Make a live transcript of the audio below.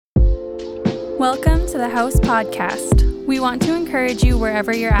Welcome to the House Podcast. We want to encourage you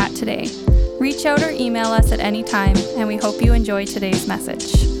wherever you're at today. Reach out or email us at any time, and we hope you enjoy today's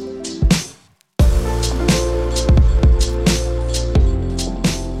message.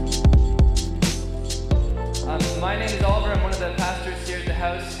 My name is Oliver. I'm one of the pastors here at the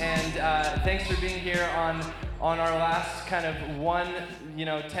House, and thanks for being here on our last kind of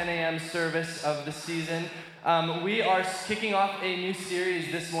 10 a.m. service of the season. We are kicking off a new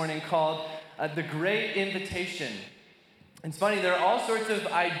series this morning called The Great Invitation. It's funny, there are all sorts of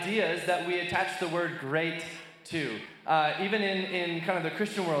ideas that we attach the word great to. Even in kind of the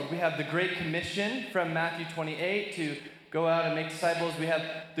Christian world, we have the Great Commission from Matthew 28 to go out and make disciples. We have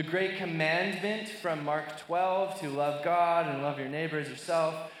the Great Commandment from Mark 12 to love God and love your neighbor as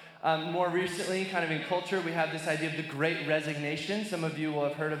yourself. More recently, kind of in culture, we have this idea of the Great Resignation. Some of you will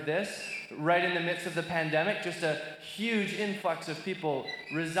have heard of this. Right in the midst of the pandemic, just a huge influx of people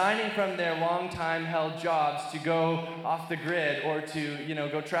resigning from their long-time held jobs to go off the grid or to,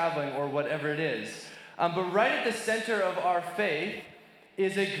 go traveling or whatever it is. But right at the center of our faith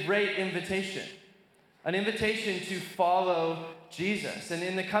is a great invitation. An invitation to follow Jesus. And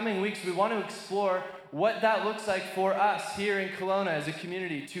in the coming weeks, we want to explore what that looks like for us here in Kelowna as a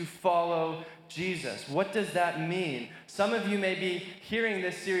community to follow Jesus. What does that mean? Some of you may be hearing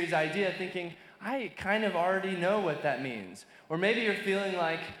this series idea thinking, I kind of already know what that means. Or maybe you're feeling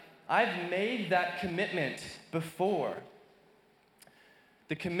like, I've made that commitment before.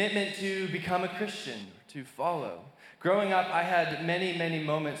 The commitment to become a Christian, to follow. Growing up, I had many, many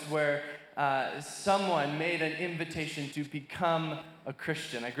moments where someone made an invitation to become a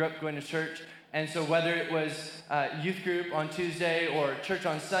Christian. I grew up going to church, and so whether it was youth group on Tuesday or church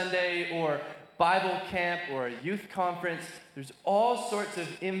on Sunday or Bible camp or a youth conference, there's all sorts of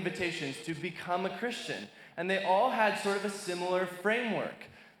invitations to become a Christian. And they all had sort of a similar framework.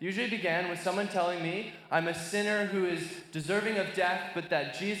 Usually began with someone telling me, I'm a sinner who is deserving of death, but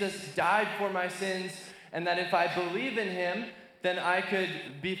that Jesus died for my sins, and that if I believe in him, then I could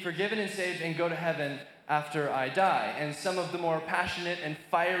be forgiven and saved and go to heaven after I die. And some of the more passionate and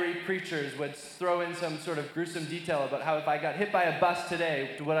fiery preachers would throw in some sort of gruesome detail about how if I got hit by a bus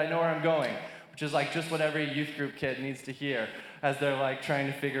today, would I know where I'm going? Which is like just what every youth group kid needs to hear as they're like trying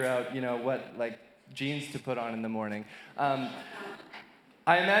to figure out, what like jeans to put on in the morning. I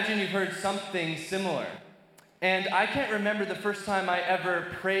imagine you've heard something similar. And I can't remember the first time I ever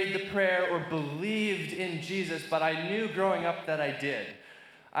prayed the prayer or believed in Jesus, but I knew growing up that I did.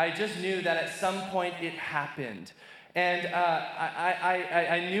 I just knew that at some point it happened. And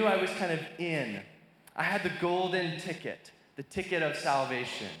I knew I was kind of in. I had the golden ticket, the ticket of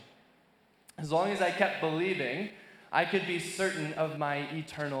salvation. As long as I kept believing, I could be certain of my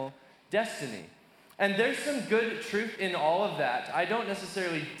eternal destiny. And there's some good truth in all of that. I don't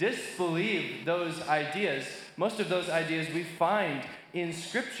necessarily disbelieve those ideas. Most of those ideas we find in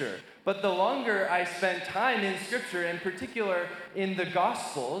Scripture. But the longer I spent time in Scripture, in particular in the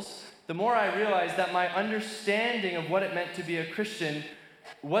Gospels, the more I realized that my understanding of what it meant to be a Christian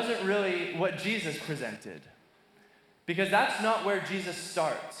wasn't really what Jesus presented. Because that's not where Jesus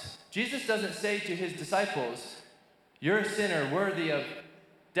starts. Jesus doesn't say to his disciples, you're a sinner worthy of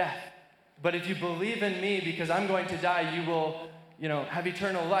death. But if you believe in me, because I'm going to die, you will, have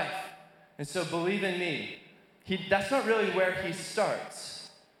eternal life. And so believe in me. That's not really where he starts.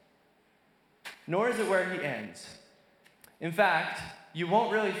 Nor is it where he ends. In fact, you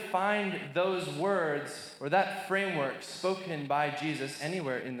won't really find those words or that framework spoken by Jesus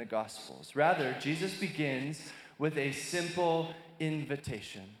anywhere in the Gospels. Rather, Jesus begins with a simple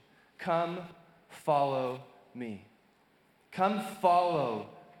invitation. Come, follow me. Come, follow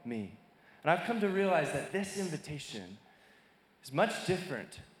me. And I've come to realize that this invitation is much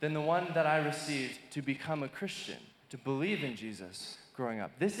different than the one that I received to become a Christian, to believe in Jesus growing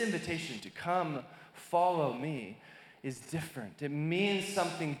up. This invitation to come, follow me is different. It means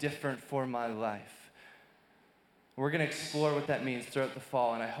something different for my life. We're going to explore what that means throughout the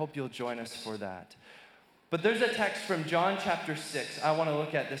fall, and I hope you'll join us for that. But there's a text from John chapter 6 I want to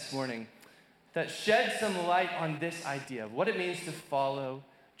look at this morning that sheds some light on this idea of what it means to follow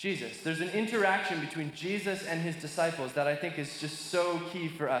Jesus. There's an interaction between Jesus and his disciples that I think is just so key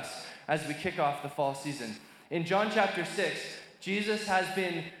for us as we kick off the fall season. In John chapter 6, Jesus has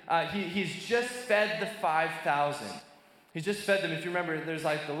been, he's just fed the 5,000. He's just fed them. If you remember, there's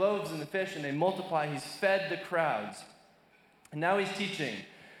like the loaves and the fish and they multiply. He's fed the crowds. And now he's teaching.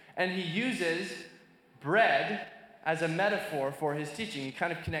 And he uses bread as a metaphor for his teaching. He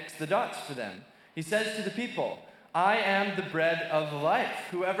kind of connects the dots for them. He says to the people, I am the bread of life.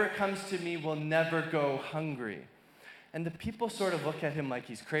 Whoever comes to me will never go hungry. And the people sort of look at him like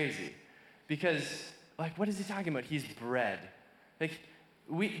he's crazy Because, like, what is he talking about? He's bread. Like,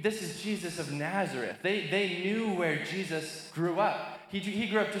 this is Jesus of Nazareth. They knew where Jesus grew up. He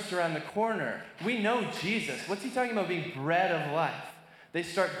grew up just around the corner. We know Jesus. What's he talking about being bread of life? They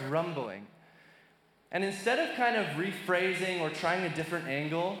start grumbling. And instead of kind of rephrasing or trying a different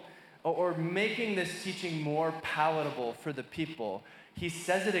angle or making this teaching more palatable for the people, he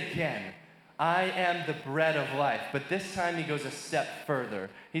says it again. I am the bread of life. But this time he goes a step further.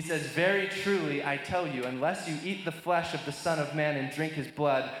 He says, very truly, I tell you, unless you eat the flesh of the Son of Man and drink his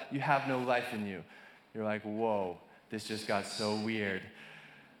blood, you have no life in you. You're like, whoa, this just got so weird.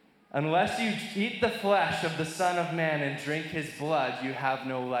 Unless you eat the flesh of the Son of Man and drink his blood, you have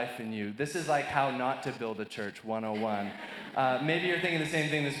no life in you. This is like how not to build a church 101. Maybe you're thinking the same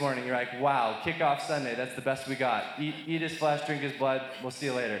thing this morning. You're like, wow, kickoff Sunday, that's the best we got. Eat his flesh, drink his blood, we'll see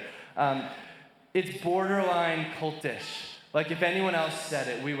you later. It's borderline cultish. Like if anyone else said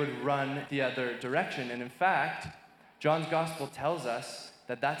it, we would run the other direction. And in fact, John's gospel tells us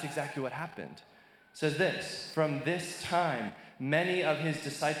that that's exactly what happened. It says this, from this time, many of his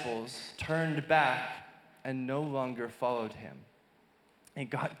disciples turned back and no longer followed him. It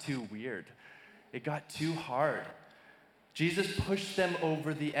got too weird. It got too hard. Jesus pushed them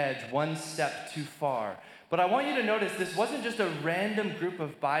over the edge, one step too far. But I want you to notice this wasn't just a random group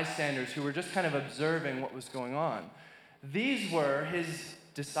of bystanders who were just kind of observing what was going on. These were his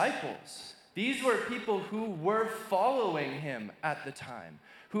disciples. These were people who were following him at the time,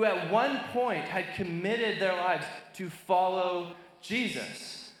 who at one point had committed their lives to follow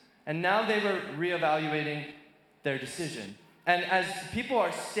Jesus. And now they were reevaluating their decision. And as people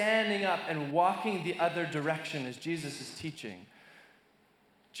are standing up and walking the other direction as Jesus is teaching,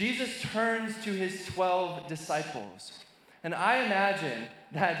 Jesus turns to his 12 disciples. And I imagine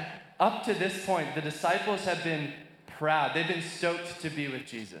that up to this point, the disciples have been proud. They've been stoked to be with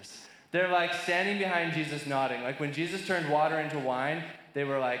Jesus. They're like standing behind Jesus nodding. Like when Jesus turned water into wine, they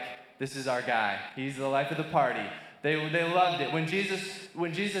were like, this is our guy. He's the life of the party. They loved it. When Jesus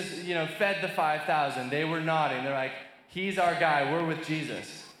fed the 5,000, they were nodding. They're like, he's our guy. We're with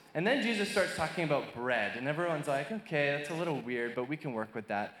Jesus. And then Jesus starts talking about bread. And everyone's like, okay, that's a little weird, but we can work with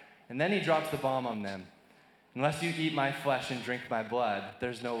that. And then he drops the bomb on them. Unless you eat my flesh and drink my blood,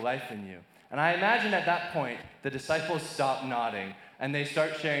 there's no life in you. And I imagine at that point, the disciples stop nodding and they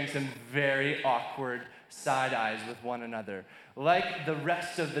start sharing some very awkward side eyes with one another. Like the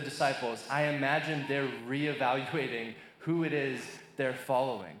rest of the disciples, I imagine they're reevaluating who it is they're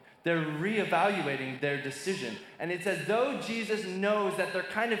following. They're reevaluating their decision. And it's as though Jesus knows that they're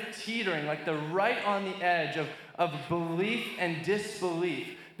kind of teetering, like they're right on the edge of belief and disbelief,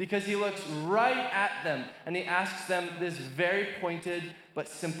 because he looks right at them and he asks them this very pointed but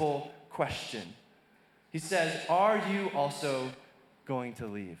simple question. He says, are you also going to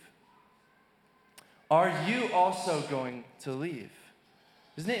leave? Are you also going to leave?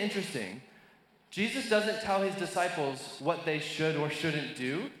 Isn't it interesting? Jesus doesn't tell his disciples what they should or shouldn't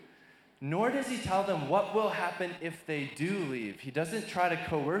do, nor does he tell them what will happen if they do leave. He doesn't try to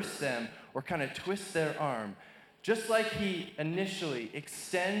coerce them or kind of twist their arm. Just like he initially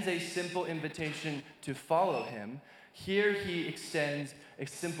extends a simple invitation to follow him, here he extends a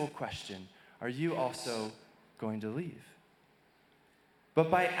simple question. Are you also going to leave?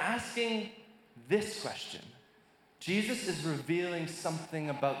 But by asking this question, Jesus is revealing something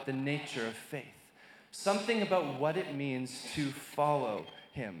about the nature of faith, something about what it means to follow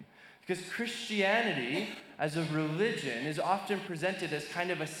him. Because Christianity, as a religion, is often presented as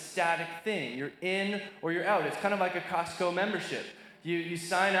kind of a static thing. You're in or you're out. It's kind of like a Costco membership. You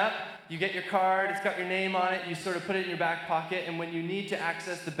sign up, you get your card, it's got your name on it, you sort of put it in your back pocket, and when you need to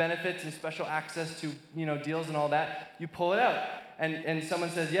access the benefits and special access to deals and all that, you pull it out. And someone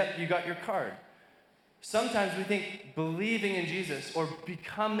says, yep, you got your card. Sometimes we think believing in Jesus or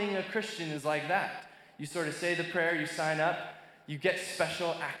becoming a Christian is like that. You sort of say the prayer, you sign up, you get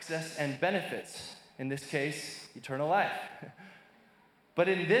special access and benefits. In this case, eternal life. But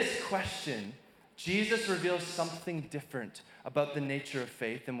in this question, Jesus reveals something different about the nature of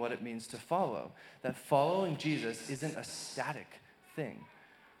faith and what it means to follow. That following Jesus isn't a static thing.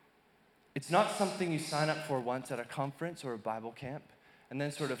 It's not something you sign up for once at a conference or a Bible camp and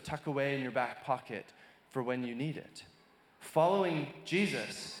then sort of tuck away in your back pocket for when you need it. Following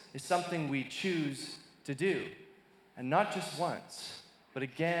Jesus is something we choose to do. And not just once, but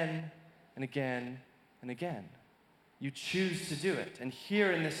again and again and again. You choose to do it. And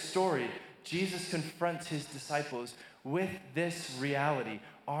here in this story, Jesus confronts his disciples with this reality.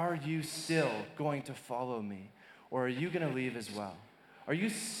 Are you still going to follow me? Or are you going to leave as well? Are you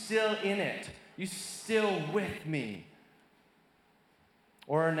still in it? Are you still with me?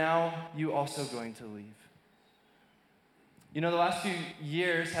 Or are now you also going to leave? You know, the last few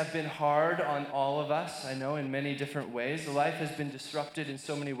years have been hard on all of us, I know, in many different ways. Life has been disrupted in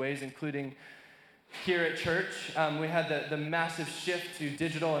so many ways, including here at church. We had the massive shift to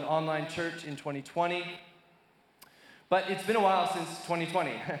digital and online church in 2020. But it's been a while since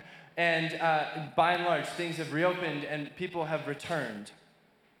 2020. And by and large, things have reopened and people have returned.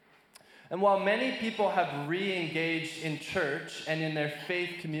 And while many people have re-engaged in church and in their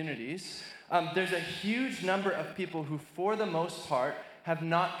faith communities, there's a huge number of people who, for the most part, have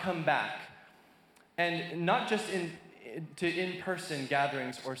not come back. And not just to in-person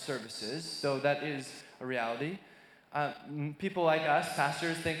gatherings or services, though that is a reality. People like us,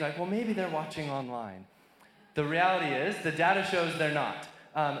 pastors, think like, well, maybe they're watching online. The reality is, the data shows they're not.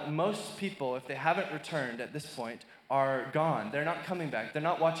 Most people, if they haven't returned at this point, are gone. They're not coming back. They're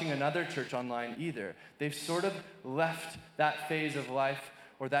not watching another church online either. They've sort of left that phase of life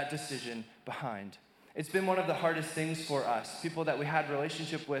or that decision behind. It's been one of the hardest things for us. People that we had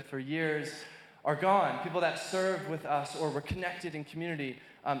relationship with for years are gone. People that served with us or were connected in community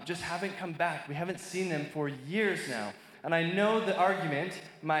just haven't come back. We haven't seen them for years now. And I know the argument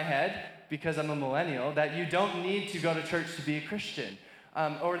in my head, because I'm a millennial, that you don't need to go to church to be a Christian.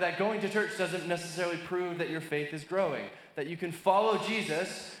 Or that going to church doesn't necessarily prove that your faith is growing. That you can follow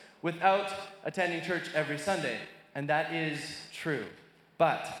Jesus without attending church every Sunday. And that is true.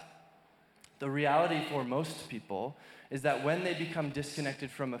 But the reality for most people is that when they become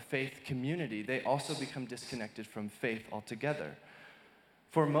disconnected from a faith community, they also become disconnected from faith altogether.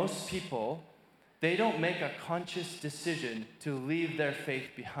 For most people, they don't make a conscious decision to leave their faith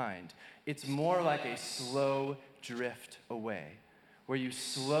behind. It's more like a slow drift away, where you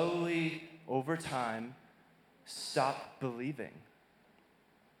slowly, over time, stop believing.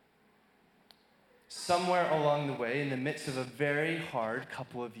 Somewhere along the way, in the midst of a very hard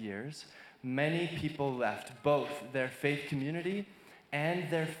couple of years, many people left both their faith community and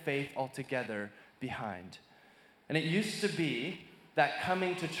their faith altogether behind. And it used to be that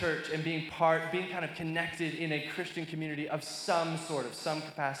coming to church and being kind of connected in a Christian community of some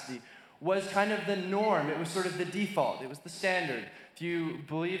capacity, was kind of the norm. It was sort of the default. It was the standard. If you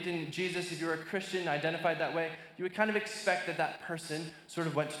believed in Jesus, if you were a Christian, identified that way, you would kind of expect that that person sort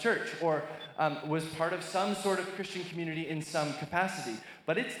of went to church or was part of some sort of Christian community in some capacity.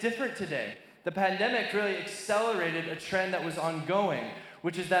 But it's different today. The pandemic really accelerated a trend that was ongoing,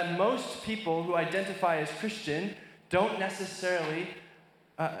 which is that most people who identify as Christian don't necessarily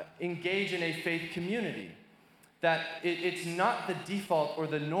engage in a faith community. That it's not the default or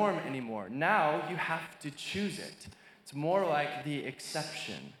the norm anymore. Now you have to choose it. It's more like the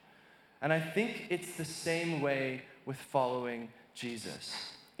exception. And I think it's the same way with following Jesus.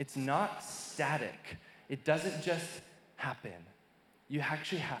 It's not static. It doesn't just happen. You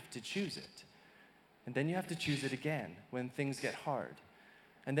actually have to choose it. And then you have to choose it again when things get hard.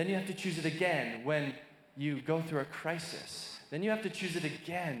 And then you have to choose it again when you go through a crisis. Then you have to choose it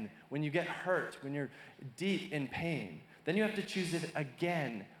again when you get hurt, when you're deep in pain. Then you have to choose it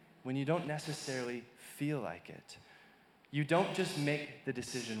again when you don't necessarily feel like it. You don't just make the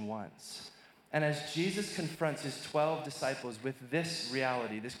decision once. And as Jesus confronts his 12 disciples with this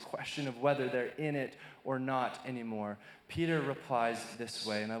reality, this question of whether they're in it or not anymore, Peter replies this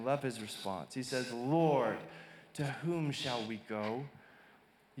way, and I love his response. He says, "Lord, to whom shall we go?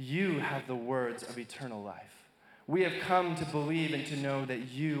 You have the words of eternal life. We have come to believe and to know that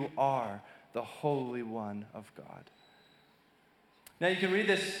you are the Holy One of God." Now you can read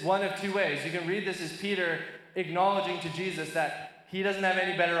this one of two ways. You can read this as Peter acknowledging to Jesus that he doesn't have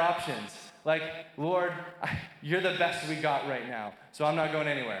any better options. Like, Lord, you're the best we got right now, so I'm not going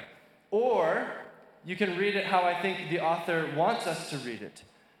anywhere. Or you can read it how I think the author wants us to read it.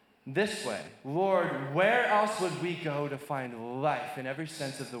 This way, Lord, where else would we go to find life in every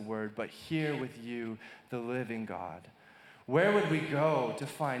sense of the word but here with you, the living God? Where would we go to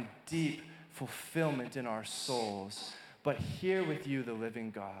find deep fulfillment in our souls but here with you, the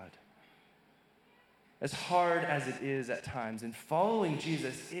living God? As hard as it is at times, and following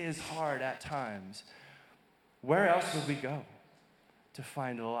Jesus is hard at times, where else would we go to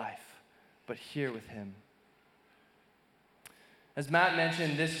find life but here with him? As Matt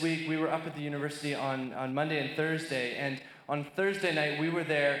mentioned, this week we were up at the university on Monday and Thursday, and on Thursday night we were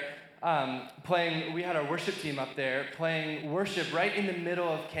there we had our worship team up there playing worship right in the middle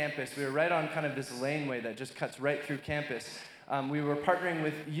of campus. We were right on kind of this laneway that just cuts right through campus. We were partnering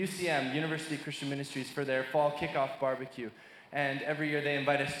with UCM, University Christian Ministries, for their fall kickoff barbecue. And every year they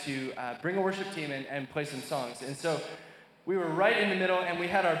invite us to bring a worship team and play some songs. And so we were right in the middle, and we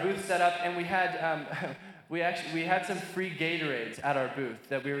had our booth set up, and we had we had some free Gatorades at our booth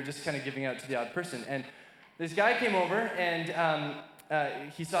that we were just kind of giving out to the odd person. And this guy came over and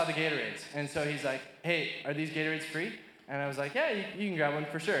he saw the Gatorades. And so he's like, hey, are these Gatorades free? And I was like, yeah, you can grab one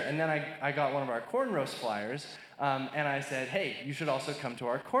for sure. And then I got one of our corn roast flyers, and I said, hey, you should also come to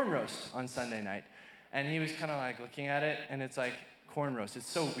our corn roast on Sunday night. And he was kind of like looking at it, and it's like, corn roast, it's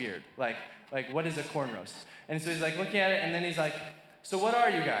so weird. Like what is a corn roast? And so he's like looking at it, and then he's like, so what are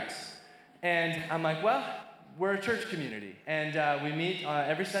you guys? And I'm like, well, we're a church community, and we meet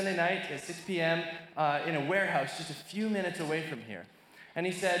every Sunday night at 6 p.m. In a warehouse just a few minutes away from here. And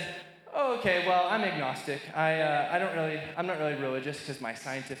he said, oh, okay, well, I'm agnostic. I'm not really religious because my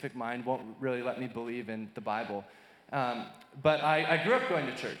scientific mind won't really let me believe in the Bible. But I grew up going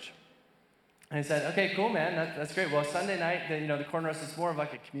to church. And I said, okay, cool, man, that's great. Well, Sunday night, the corn roast is more of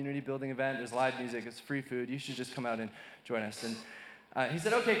like a community building event. There's live music, it's free food. You should just come out and join us. And he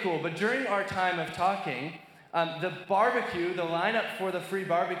said, okay, cool. But during our time of talking, the barbecue, the lineup for the free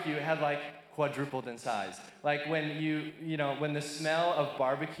barbecue had like quadrupled in size. Like when when the smell of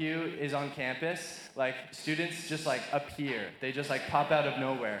barbecue is on campus, like students just like appear. They just like pop out of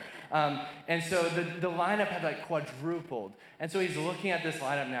nowhere. And so the lineup had like quadrupled. And so he's looking at this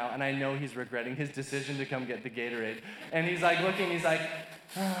lineup now, and I know he's regretting his decision to come get the Gatorade. And he's like looking, he's like,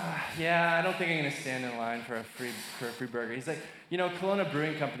 yeah, I don't think I'm gonna stand in line for a free burger. He's like, Kelowna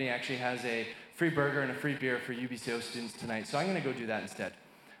Brewing Company actually has a free burger and a free beer for UBCO students tonight, so I'm gonna go do that instead.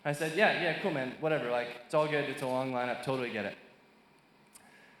 I said, yeah, cool, man, whatever, like, it's all good, it's a long lineup, totally get it.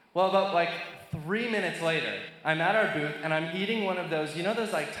 Well, about like 3 minutes later, I'm at our booth, and I'm eating one of those,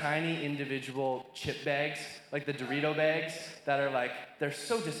 those like tiny individual chip bags, like the Dorito bags, that are like, they're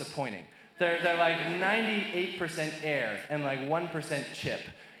so disappointing. They're like 98% air and like 1% chip.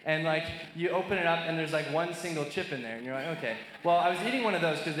 And like, you open it up and there's like one single chip in there, and you're like, okay. Well, I was eating one of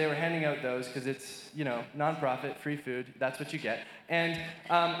those because they were handing out those because it's, nonprofit, free food, that's what you get. And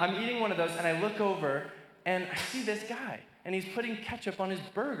I'm eating one of those, and I look over and I see this guy, and he's putting ketchup on his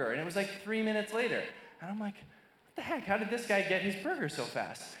burger, and it was like 3 minutes later. And I'm like, what the heck, how did this guy get his burger so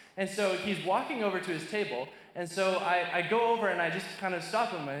fast? And so he's walking over to his table, and so I go over and I just kind of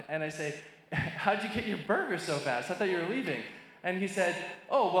stop him and I say, how'd you get your burger so fast? I thought you were leaving. And he said,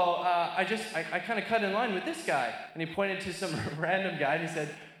 oh, well, I kind of cut in line with this guy. And he pointed to some random guy, and he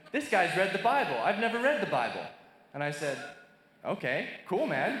said, this guy's read the Bible. I've never read the Bible. And I said, okay, cool,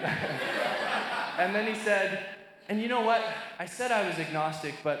 man. And then he said, and you know what? I said I was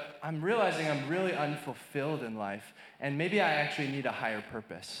agnostic, but I'm realizing I'm really unfulfilled in life, and maybe I actually need a higher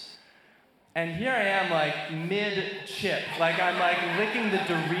purpose. And here I am, like, mid-chip. Like, I'm, like, licking the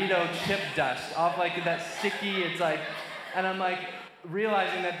Dorito chip dust off, like, that sticky, it's like, and I'm, like,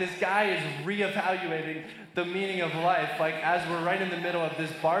 realizing that this guy is reevaluating the meaning of life, like, as we're right in the middle of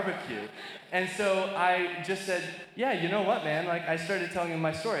this barbecue. And so I just said, yeah, you know what, man? Like, I started telling him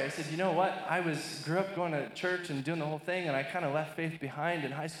my story. I said, you know what? I grew up going to church and doing the whole thing, and I kind of left faith behind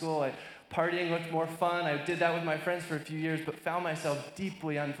in high school. Partying looked more fun. I did that with my friends for a few years, but found myself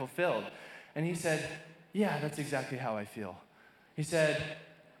deeply unfulfilled. And he said, yeah, that's exactly how I feel. He said,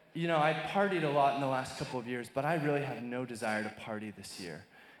 I partied a lot in the last couple of years, but I really have no desire to party this year.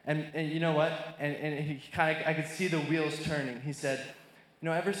 And you know what? And he I could see the wheels turning. He said,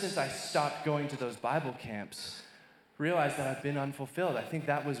 ever since I stopped going to those Bible camps, realized that I've been unfulfilled. I think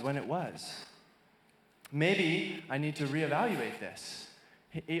that was when it was. Maybe I need to reevaluate this.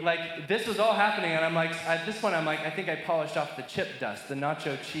 This was all happening, and I'm like, at this point, I think I polished off the chip dust, the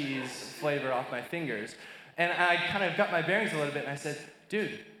nacho cheese flavor off my fingers. And I kind of got my bearings a little bit, and I said,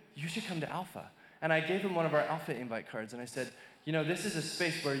 dude, you should come to Alpha. And I gave him one of our Alpha invite cards, and I said, this is a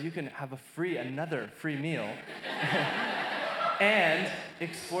space where you can have another free meal and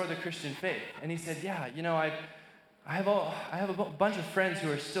explore the Christian faith. And he said, yeah, I have a bunch of friends who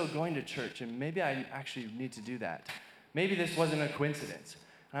are still going to church, and maybe I actually need to do that. Maybe this wasn't a coincidence.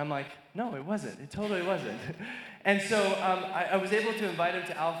 And I'm like, no, it wasn't. It totally wasn't. And so I was able to invite him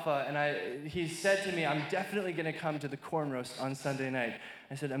to Alpha, and he said to me, I'm definitely going to come to the corn roast on Sunday night.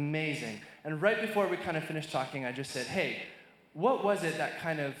 I said, amazing. And right before we kind of finished talking, I just said, hey, what was it that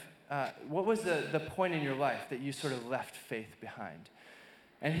what was the point in your life that you sort of left faith behind?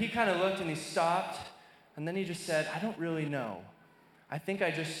 And he kind of looked, and he stopped, and then he just said, I don't really know. I think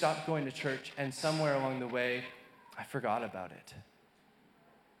I just stopped going to church, and somewhere along the way, I forgot about it.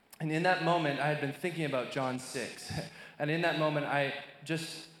 And in that moment, I had been thinking about John 6. And in that moment, I just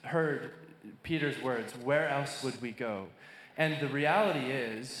heard Peter's words, where else would we go? And the reality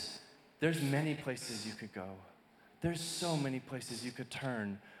is, there's many places you could go. There's so many places you could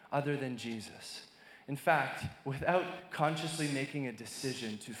turn other than Jesus. In fact, without consciously making a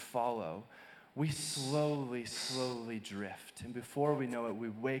decision to follow, we slowly drift. And before we know it, we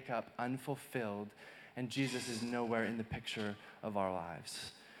wake up unfulfilled, and Jesus is nowhere in the picture of our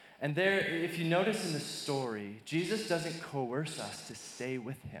lives. And there, if you notice in the story, Jesus doesn't coerce us to stay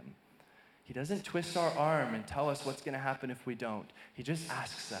with him. He doesn't twist our arm and tell us what's going to happen if we don't. He just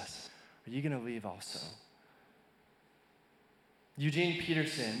asks us, are you going to leave also? Eugene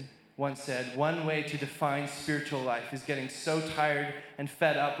Peterson once said, one way to define spiritual life is getting so tired and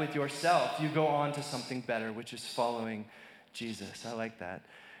fed up with yourself, you go on to something better, which is following Jesus. I like that.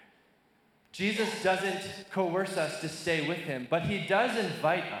 Jesus doesn't coerce us to stay with him, but he does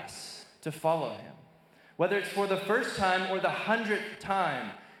invite us to follow him. Whether it's for the first time or the 100th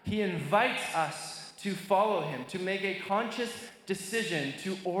time, he invites us to follow him, to make a conscious decision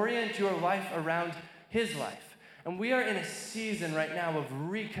to orient your life around his life. And we are in a season right now of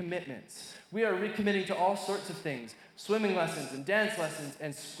recommitments. We are recommitting to all sorts of things, swimming lessons and dance lessons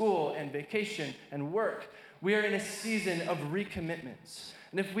and school and vacation and work. We are in a season of recommitments.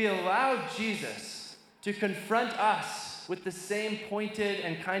 And if we allow Jesus to confront us with the same pointed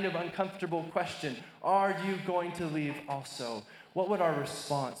and kind of uncomfortable question, are you going to leave also? What would our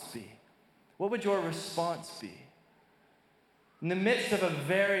response be? What would your response be? In the midst of a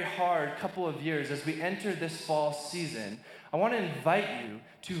very hard couple of years, as we enter this fall season, I want to invite you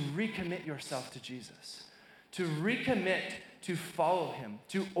to recommit yourself to Jesus, to recommit to follow him,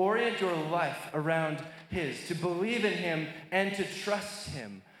 to orient your life around his, to believe in him and to trust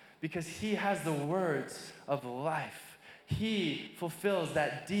him, because he has the words of life. He fulfills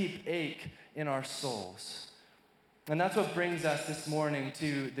that deep ache in our souls. And that's what brings us this morning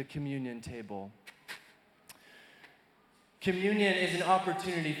to the communion table. Communion is an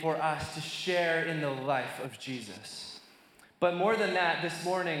opportunity for us to share in the life of Jesus. But more than that, this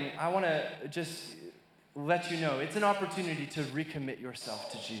morning, I want to just let you know, it's an opportunity to recommit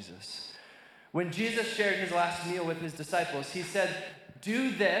yourself to Jesus. When Jesus shared his last meal with his disciples, he said,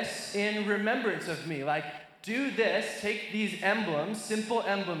 do this in remembrance of me. Like, do this, take these emblems, simple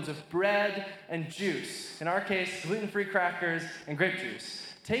emblems of bread and juice. In our case, gluten-free crackers and grape juice.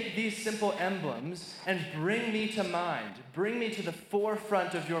 Take these simple emblems and bring me to mind. Bring me to the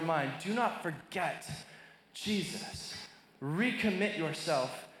forefront of your mind. Do not forget Jesus. Recommit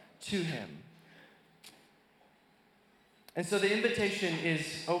yourself to him. And so the invitation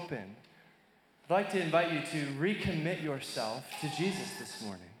is open. I'd like to invite you to recommit yourself to Jesus this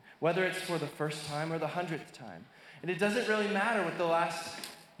morning, whether it's for the first time or the 100th time. And it doesn't really matter what the last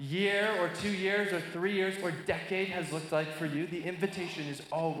year or 2 years or 3 years or decade has looked like for you. The invitation is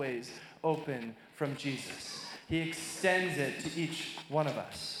always open from Jesus. He extends it to each one of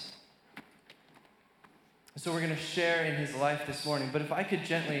us. So we're going to share in his life this morning. But if I could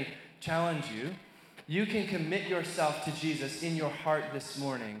gently challenge you, you can commit yourself to Jesus in your heart this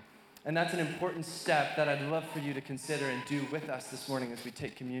morning. And that's an important step that I'd love for you to consider and do with us this morning as we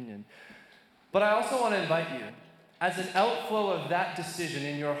take communion. But I also want to invite you, as an outflow of that decision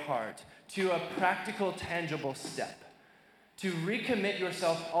in your heart, to a practical, tangible step, to recommit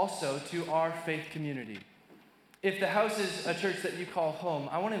yourself also to our faith community. If the house is a church that you call home,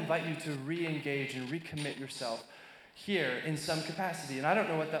 I want to invite you to re-engage and recommit yourself here in some capacity. And I don't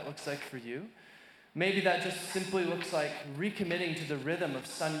know what that looks like for you. Maybe that just simply looks like recommitting to the rhythm of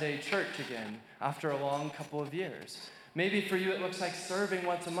Sunday church again after a long couple of years. Maybe for you it looks like serving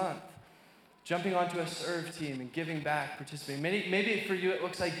once a month, jumping onto a serve team and giving back, participating. Maybe for you it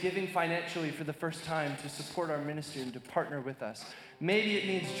looks like giving financially for the first time to support our ministry and to partner with us. Maybe it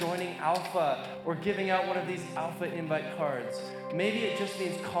means joining Alpha or giving out one of these Alpha invite cards. Maybe it just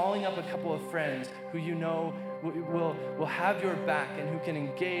means calling up a couple of friends who you know will have your back and who can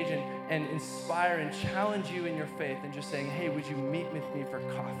engage and inspire and challenge you in your faith and just saying, hey, would you meet with me for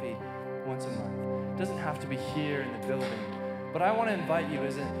coffee once a month? It doesn't have to be here in the building. But I want to invite you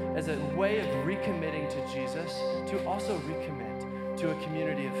as a way of recommitting to Jesus to also recommit to a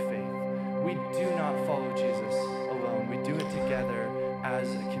community of faith. We do not follow Jesus alone. We do it together as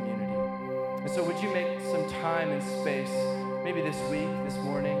a community. And so would you make some time and space, maybe this week, this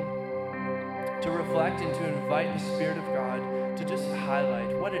morning, to reflect and to invite the Spirit of God to just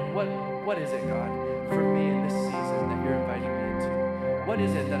highlight what is it, God, for me in this season that you're inviting me into? What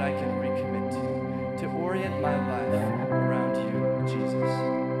is it that I can recommit to orient my life